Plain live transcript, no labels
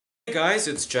Hey guys,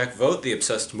 it's Jack Vogt, the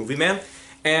Obsessed Movie Man,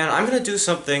 and I'm going to do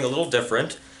something a little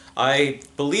different. I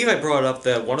believe I brought up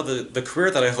that one of the career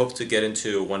that I hope to get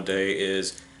into one day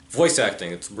is voice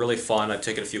acting. It's really fun. I've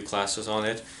taken a few classes on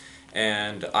it,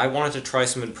 and I wanted to try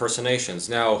some impersonations.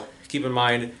 Now, keep in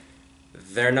mind,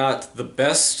 they're not the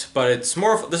best, but this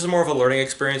is more of a learning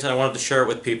experience, and I wanted to share it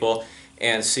with people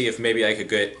and see if maybe I could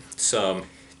get some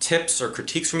tips or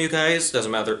critiques from you guys.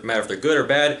 Doesn't matter if they're good or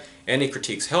bad. Any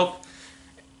critiques help.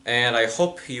 And I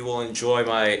hope you will enjoy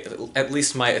at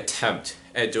least my attempt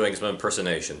at doing some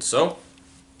impersonations. So,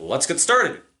 let's get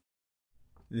started!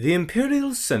 The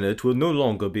Imperial Senate will no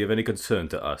longer be of any concern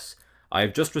to us. I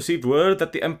have just received word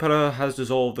that the Emperor has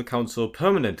dissolved the Council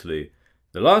permanently.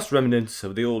 The last remnants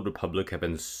of the old Republic have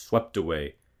been swept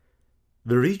away.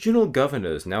 The regional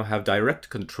governors now have direct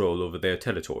control over their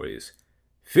territories.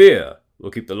 Fear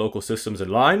will keep the local systems in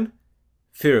line.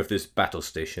 Fear of this battle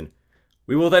station.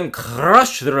 We will then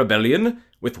crush the rebellion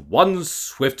with one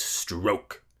swift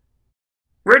stroke.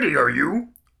 Ready are you?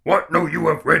 What know you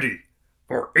of ready?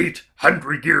 For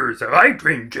 800 years have I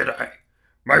trained Jedi.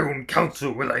 My own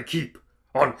counsel will I keep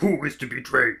on who is to be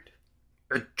trained.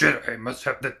 A Jedi must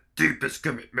have the deepest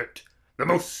commitment, the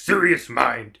most serious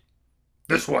mind.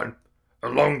 This one, a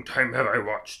long time have I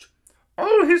watched.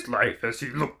 All his life as he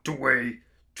looked away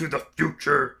to the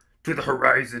future, to the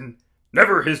horizon,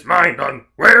 never his mind on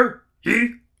where he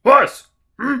was,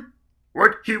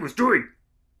 what he was doing.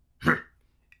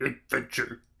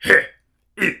 Adventure,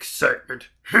 excitement.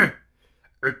 A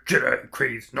Jedi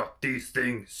craves not these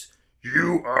things.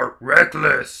 You are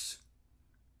reckless.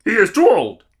 He is too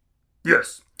old.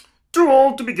 Yes, too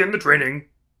old to begin the training.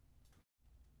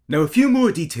 Now a few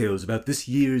more details about this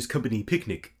year's company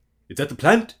picnic. It's at the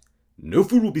plant, no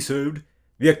food will be served,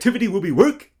 the activity will be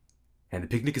work, and the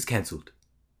picnic is cancelled.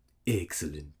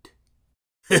 Excellent.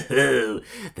 The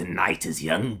night is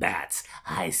young, Bats.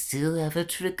 I still have a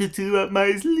trick or two up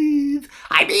my sleeve.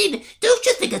 I mean, don't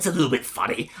you think it's a little bit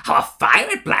funny how a fire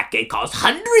at Blackgate caused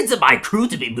hundreds of my crew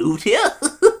to be moved here?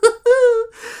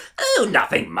 Oh,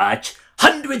 nothing much.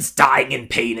 Hundreds dying in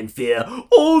pain and fear,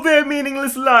 all their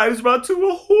meaningless lives brought to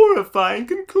a horrifying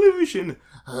conclusion.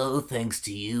 Oh, thanks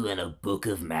to you and a book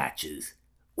of matches.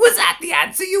 Was that the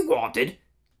answer you wanted?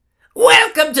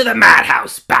 Welcome to the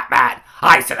madhouse, Batman!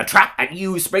 I set a trap and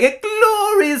you spring it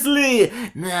gloriously!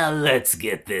 Now let's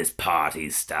get this party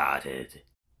started.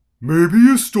 Maybe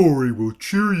a story will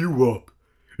cheer you up.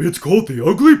 It's called The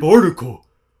Ugly Barnacle.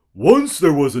 Once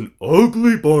there was an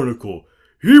ugly barnacle.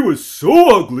 He was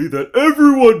so ugly that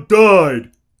everyone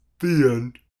died. The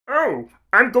end. Oh,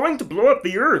 I'm going to blow up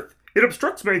the Earth. It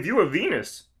obstructs my view of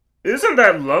Venus. Isn't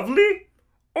that lovely?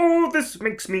 Oh, this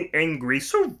makes me angry.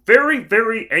 So very,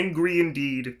 very angry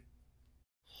indeed.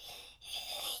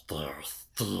 They're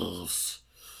thieves.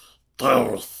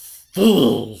 They're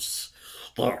thieves.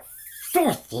 They're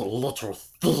filthy little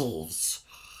thieves.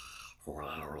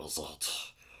 Where is it?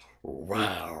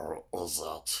 Where is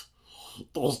it?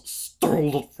 They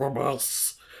stole it from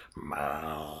us.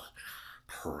 My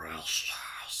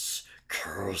precious.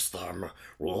 Curse them.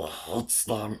 We'll hurt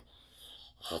them.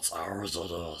 It's ours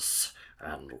it is.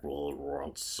 And we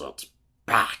want it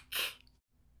back.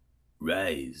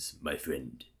 Rise, my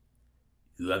friend.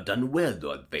 You have done well,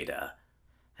 Lord Vader.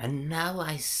 And now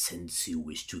I sense you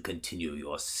wish to continue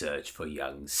your search for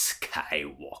young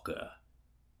Skywalker.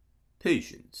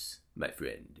 Patience, my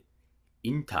friend.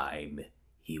 In time,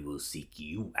 he will seek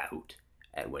you out,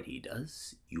 and when he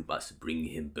does, you must bring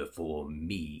him before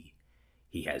me.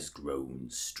 He has grown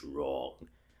strong.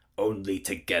 Only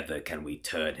together can we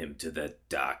turn him to the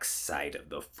dark side of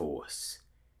the Force.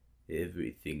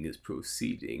 Everything is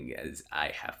proceeding as I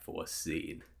have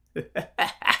foreseen.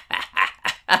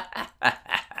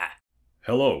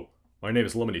 Hello, my name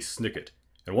is Lemony Snicket,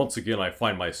 and once again I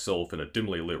find myself in a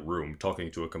dimly lit room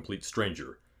talking to a complete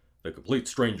stranger. The complete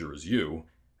stranger is you,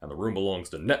 and the room belongs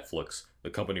to Netflix, the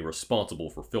company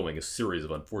responsible for filming a series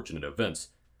of unfortunate events.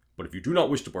 But if you do not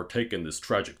wish to partake in this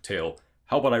tragic tale,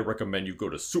 how about I recommend you go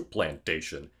to Soup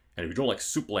Plantation? And if you don't like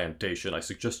Soup Plantation, I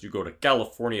suggest you go to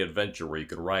California Adventure where you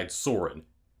can ride Soarin',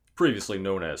 previously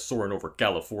known as Soarin' Over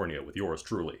California with yours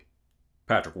truly,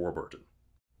 Patrick Warburton.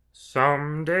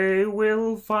 Someday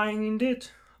we'll find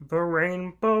it, the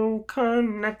rainbow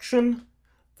connection,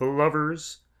 the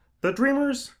lovers, the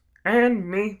dreamers, and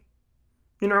me.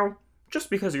 You know, just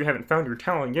because you haven't found your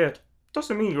talent yet,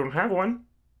 doesn't mean you don't have one.